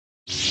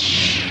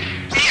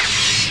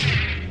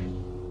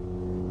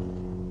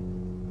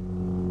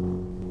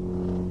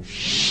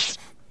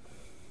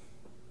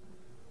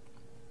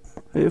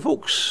Hey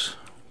folks,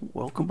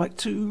 welcome back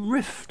to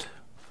Rift.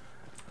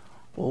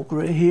 All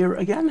Grey here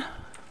again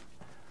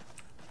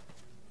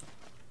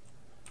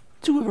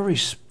to a very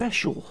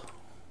special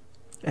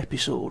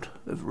episode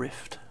of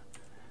Rift.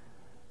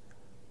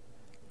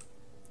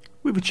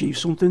 We've achieved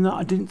something that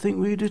I didn't think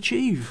we'd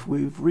achieve.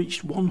 We've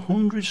reached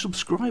 100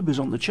 subscribers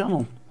on the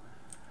channel.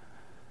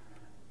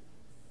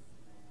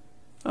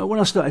 When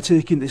I started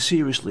taking this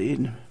seriously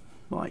in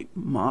like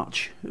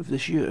March of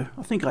this year,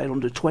 I think I had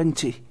under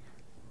 20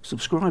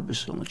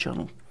 subscribers on the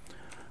channel,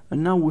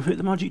 and now we've hit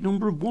the magic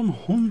number of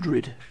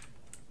 100,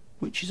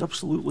 which is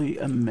absolutely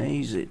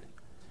amazing.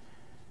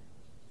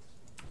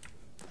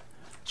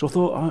 So I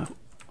thought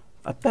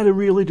I better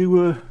really do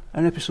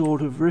an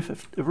episode of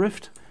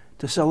Rift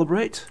to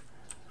celebrate,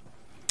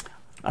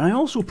 and I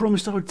also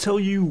promised I would tell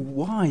you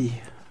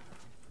why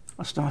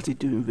I started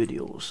doing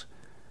videos.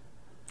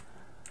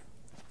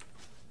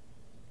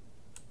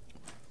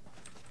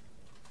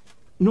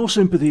 No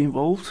sympathy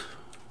involved.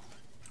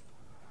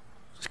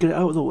 Let's get it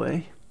out of the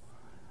way.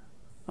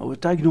 I was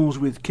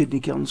diagnosed with kidney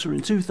cancer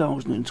in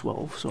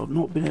 2012, so I've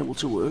not been able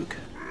to work.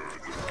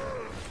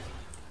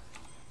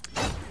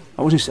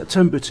 I was in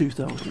September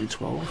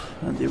 2012,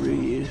 and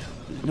in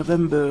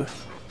November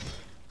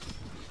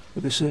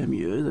of the same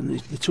year, then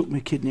they took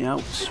my kidney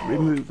out,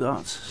 removed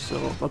that,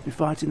 so I've been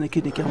fighting the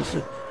kidney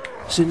cancer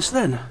since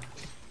then.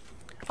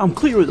 I'm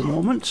clear at the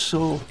moment,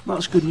 so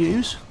that's good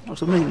news.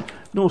 That's, I mean,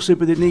 no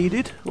sympathy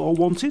needed or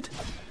wanted.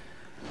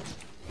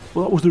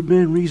 Well, that was the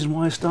main reason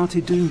why I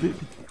started doing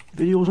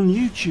videos on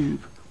YouTube,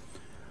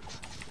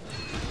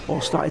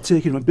 or started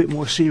taking them a bit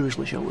more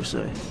seriously, shall we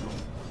say.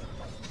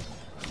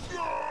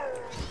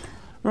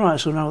 Right,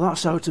 so now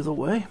that's out of the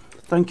way.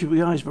 Thank you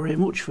guys very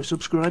much for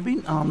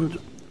subscribing and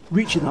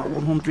reaching that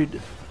 100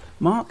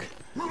 mark.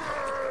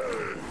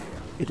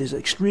 It is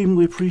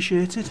extremely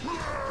appreciated.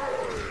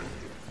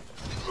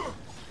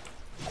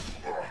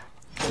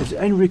 If there's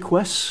any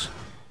requests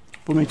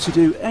for me to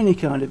do any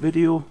kind of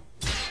video,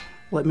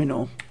 let me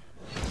know,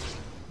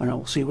 and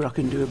I'll see what I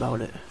can do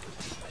about it.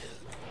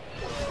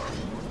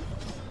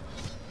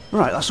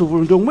 Right, that's over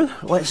and done with.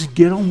 Let's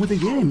get on with the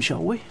game,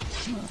 shall we?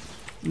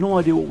 No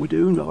idea what we're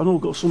doing, but I know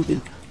I've got something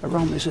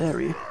around this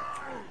area.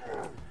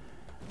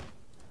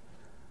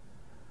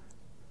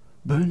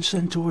 Burn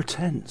centaur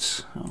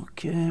tents.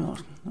 Okay, well,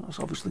 that's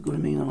obviously going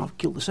to mean I've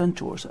killed the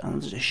centaurs, and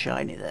there's a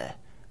shiny there.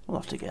 I'll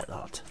have to get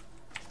that.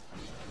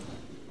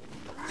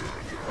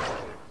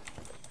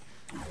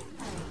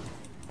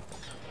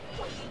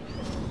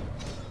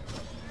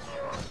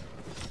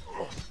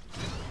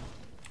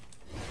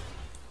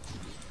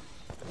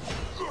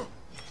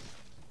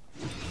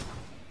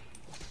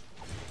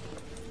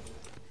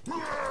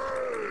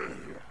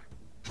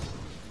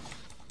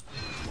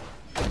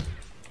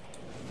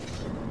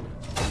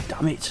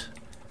 Damn it.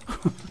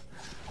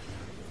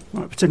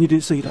 Right, pretend you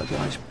didn't see that,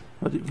 guys.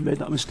 I made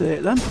that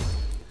mistake then.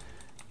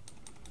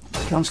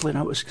 Cancelling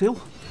out a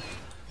skill.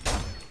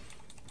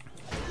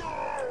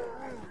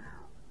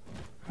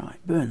 Right,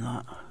 burn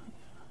that.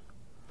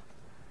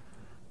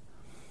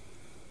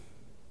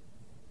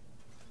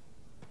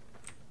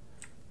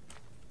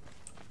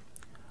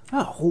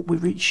 I hope we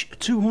reach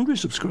 200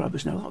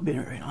 subscribers now. That would be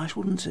very nice,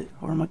 wouldn't it?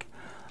 Or am I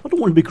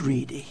don't want to be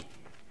greedy.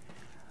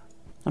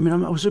 I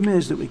mean, I was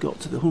amazed that we got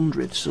to the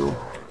 100, so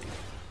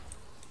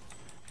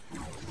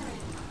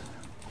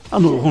I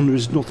know 100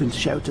 is nothing to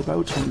shout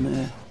about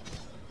on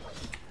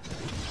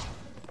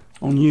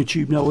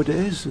YouTube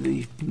nowadays.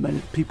 The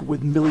people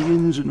with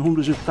millions and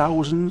hundreds of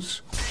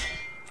thousands.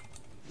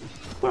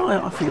 Well,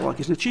 I feel like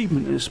it's an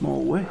achievement in a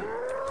small way.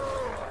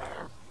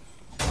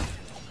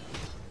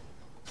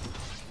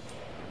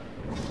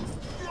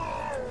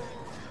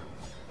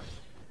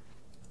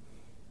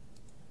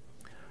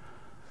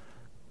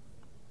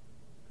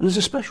 And there's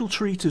a special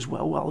treat as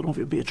well. Well, I don't know if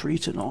it'll be a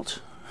treat or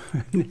not.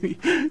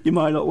 You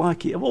might not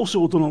like it. I've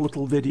also done a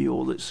little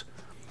video that's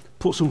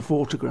put some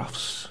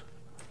photographs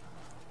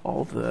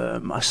of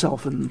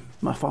myself and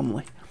my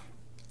family.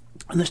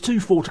 And there's two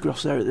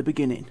photographs there at the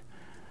beginning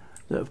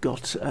that have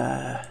got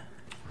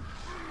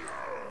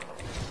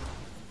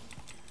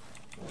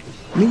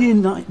me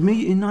in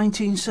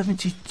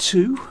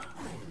 1972.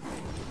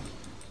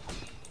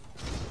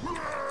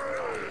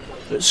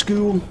 At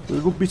school, the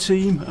rugby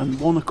team, and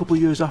one a couple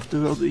of years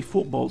after the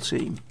football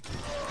team.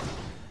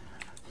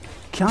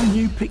 Can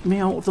you pick me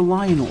out of the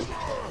lineup?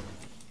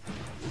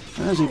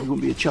 That's even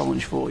going to be a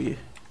challenge for you.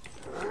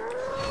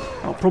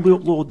 I'll probably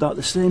upload that at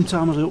the same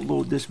time as I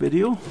upload this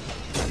video,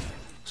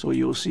 so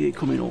you'll see it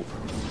coming up.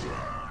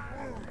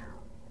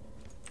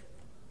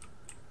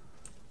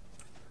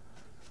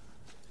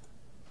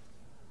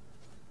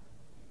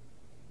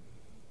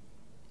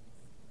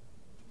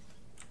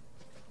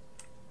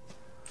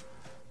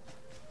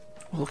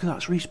 Well, look at that,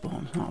 it's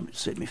respawn. Oh, it'd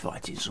save me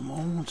fighting some more,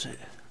 won't it?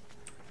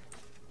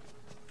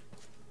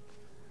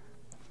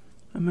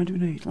 How many do we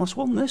need? Last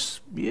one,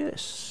 this?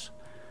 Yes.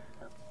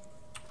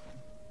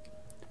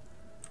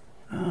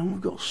 And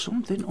we've got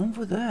something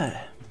over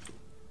there.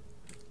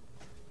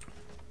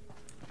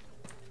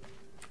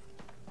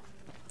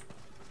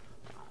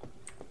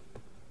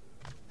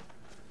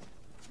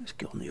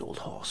 get on the old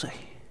horsey.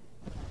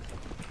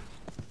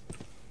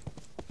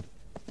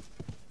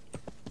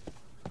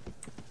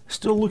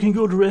 Still looking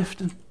good,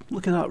 Rift.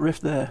 Look at that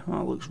Rift there.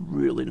 That looks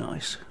really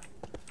nice.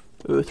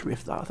 Earth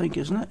Rift, that I think,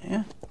 isn't it?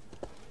 Yeah.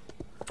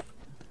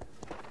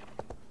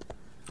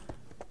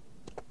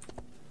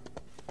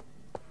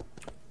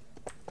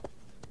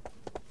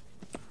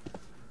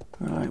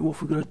 Right, what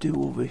have we got to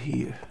do over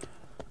here?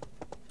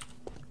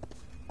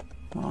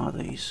 What are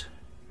these?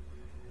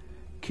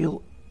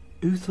 Kill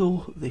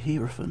Uthal the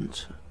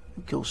Hierophant.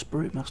 Kill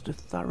Spirit Master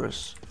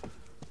Tharos.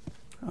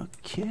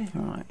 Okay,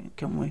 right,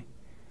 can we?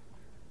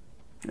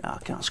 Nah, I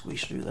can't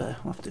squeeze through there.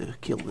 I'll have to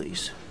kill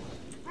these.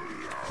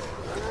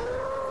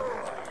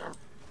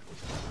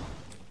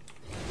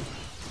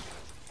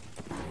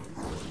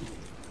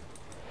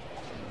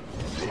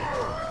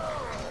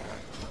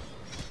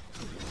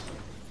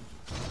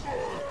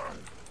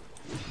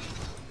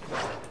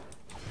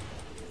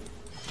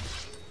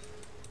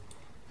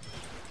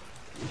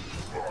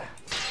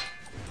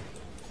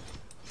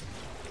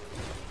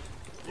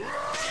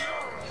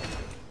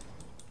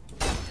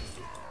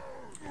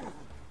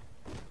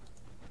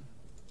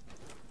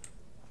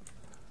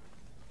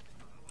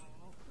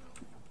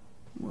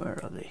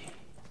 Where are they?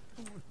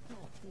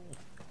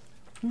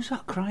 Who's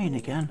that crying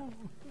again?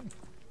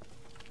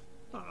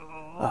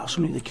 Ah,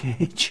 somebody in the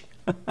cage.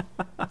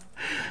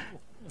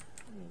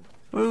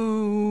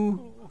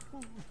 Ooh.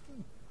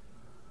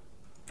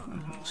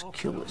 Let's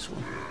kill this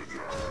one.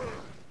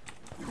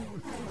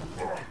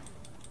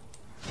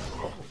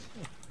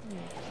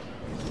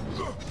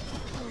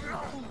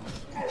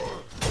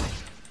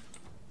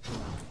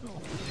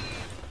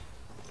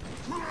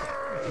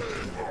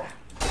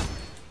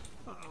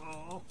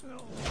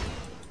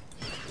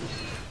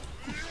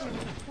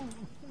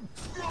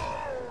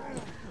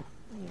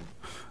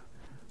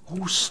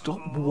 Oh,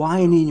 stop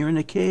whining, you're in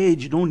a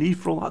cage. No need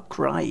for all that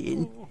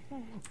crying.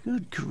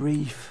 Good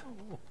grief.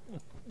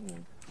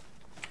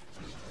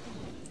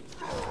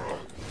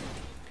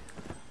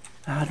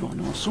 I don't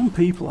know, some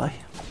people,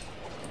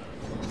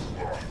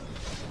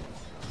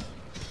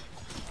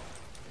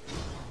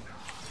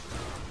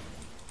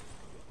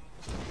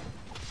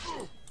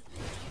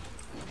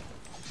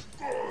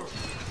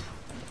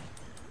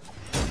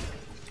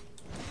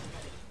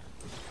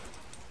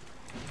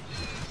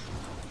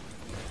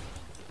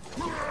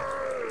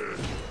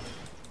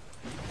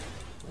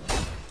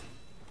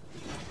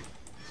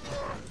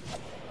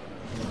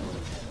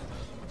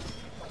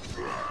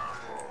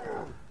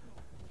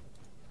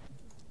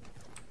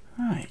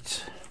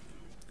 Right.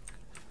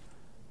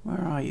 Where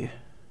are you?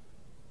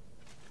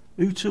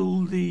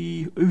 Uthal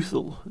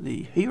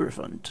the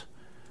Hierophant.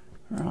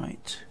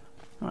 Right.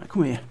 Right,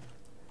 come here.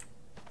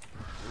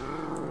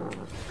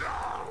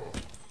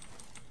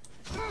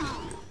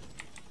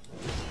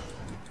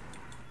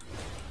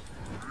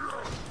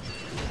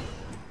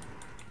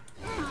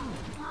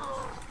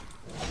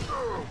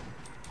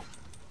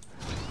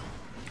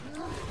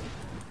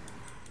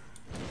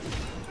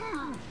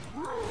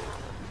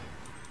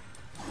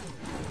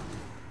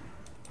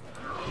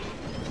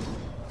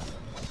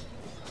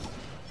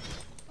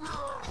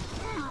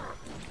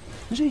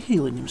 Is he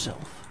healing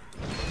himself?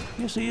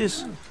 Yes, he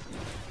is.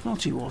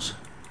 Thought he was.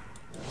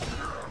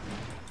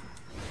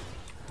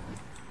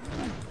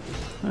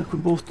 We can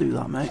both do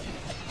that, mate.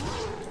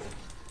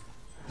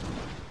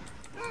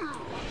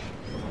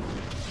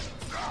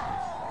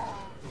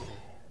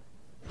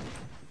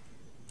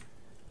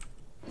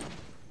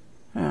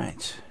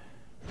 Right.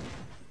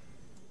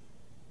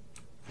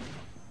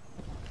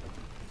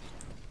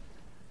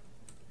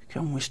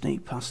 Can we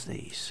sneak past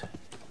these?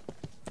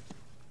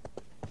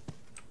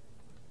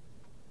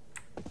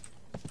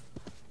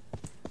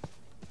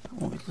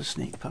 I won't be able to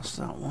sneak past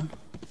that one.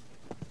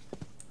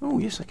 Oh,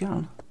 yes I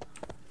can.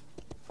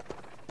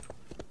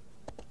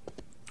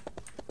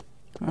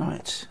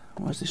 Right,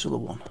 where's this other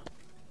one?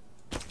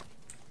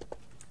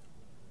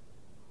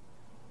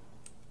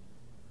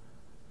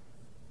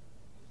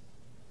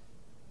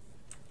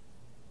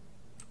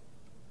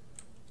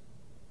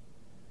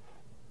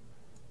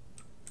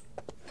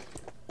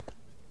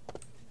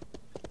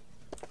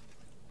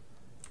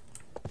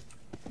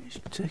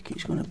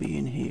 It's going to be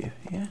in here,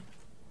 yeah?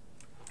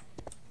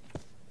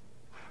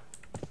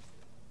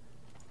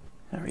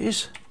 There he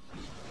is.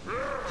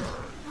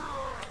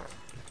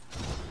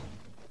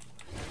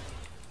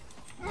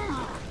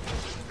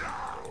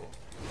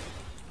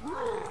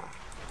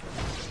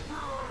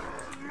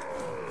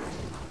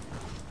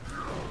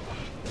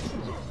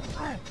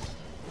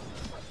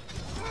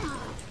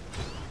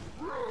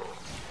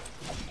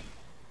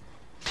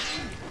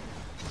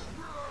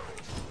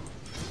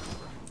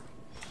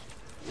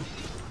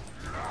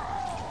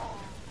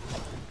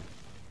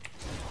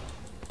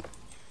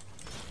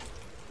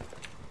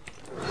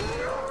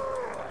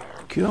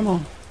 Come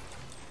on.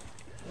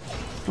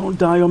 Don't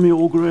die on me,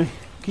 Ogre.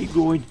 Keep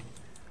going.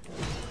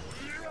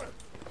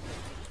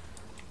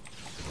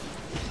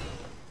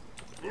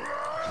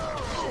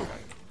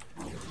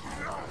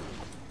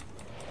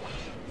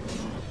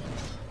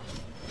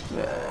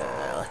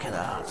 Look at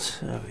that.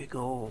 There we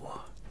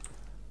go.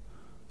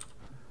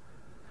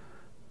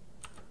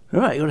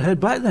 Right, gotta head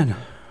back then.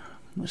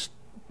 Let's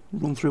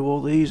run through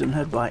all these and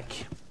head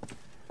back.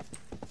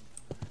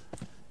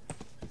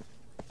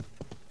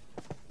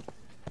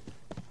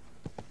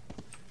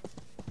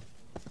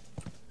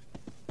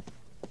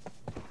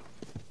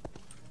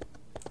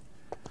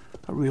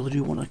 I really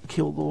do want to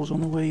kill those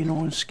on the way, you know,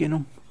 and skin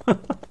them.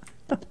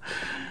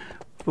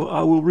 But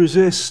I will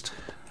resist.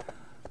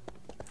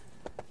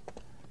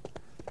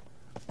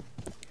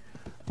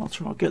 I'll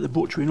try to get the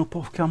butchering up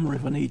off camera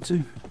if I need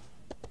to.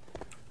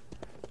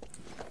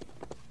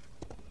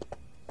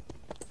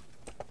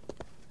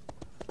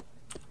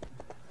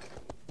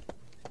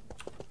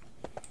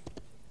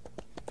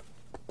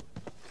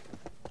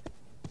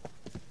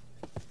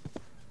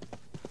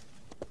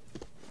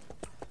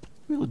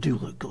 Really do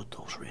look good,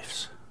 those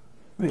riffs.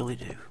 Really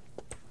do.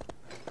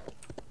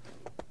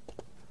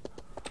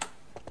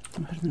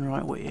 I'm heading the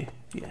right way,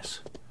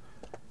 yes.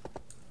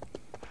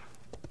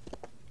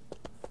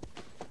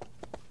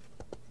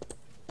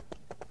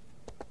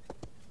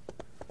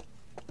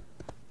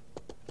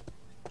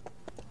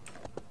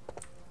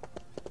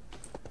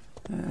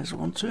 There's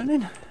one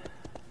turning.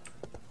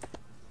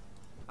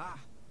 Ah,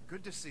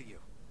 good to see you.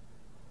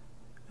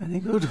 Any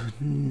good?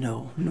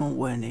 No,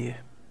 nowhere near.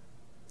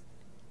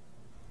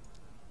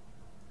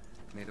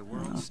 May the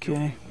world Okay. still be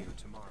here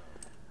tomorrow.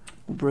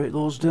 We'll break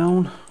those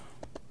down.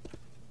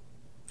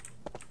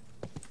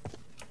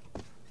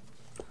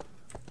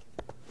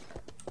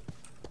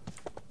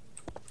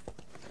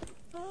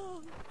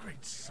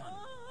 Great sun,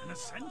 and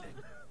ascending.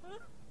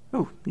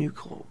 Oh, new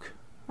cloak.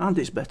 And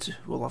it's better.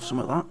 We'll have some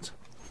of that.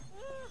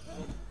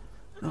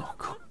 Oh,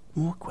 God.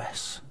 More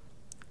quests.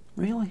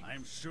 Really?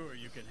 I'm sure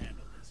you can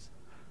handle this.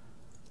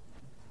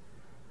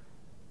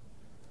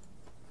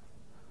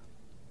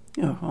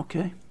 Yeah,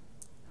 okay.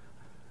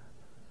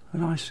 A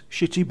nice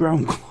shitty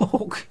brown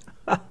cloak.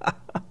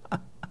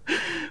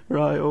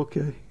 Right,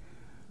 okay.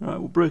 Right,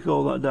 we'll break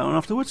all that down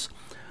afterwards.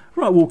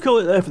 Right, we'll call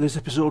it there for this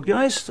episode,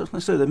 guys.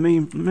 Let's say the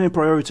main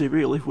priority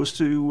really was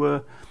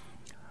to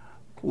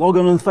log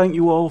on and thank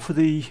you all for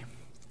the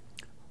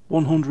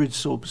 100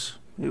 subs.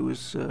 It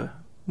was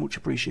much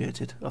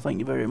appreciated. I thank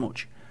you very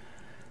much.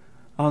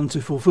 And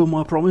to fulfill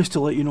my promise to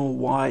let you know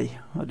why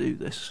I do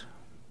this.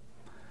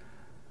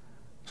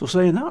 So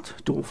saying that,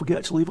 don't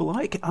forget to leave a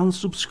like and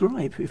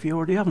subscribe if you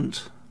already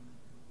haven't.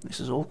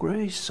 This is All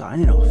Grey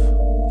signing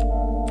off.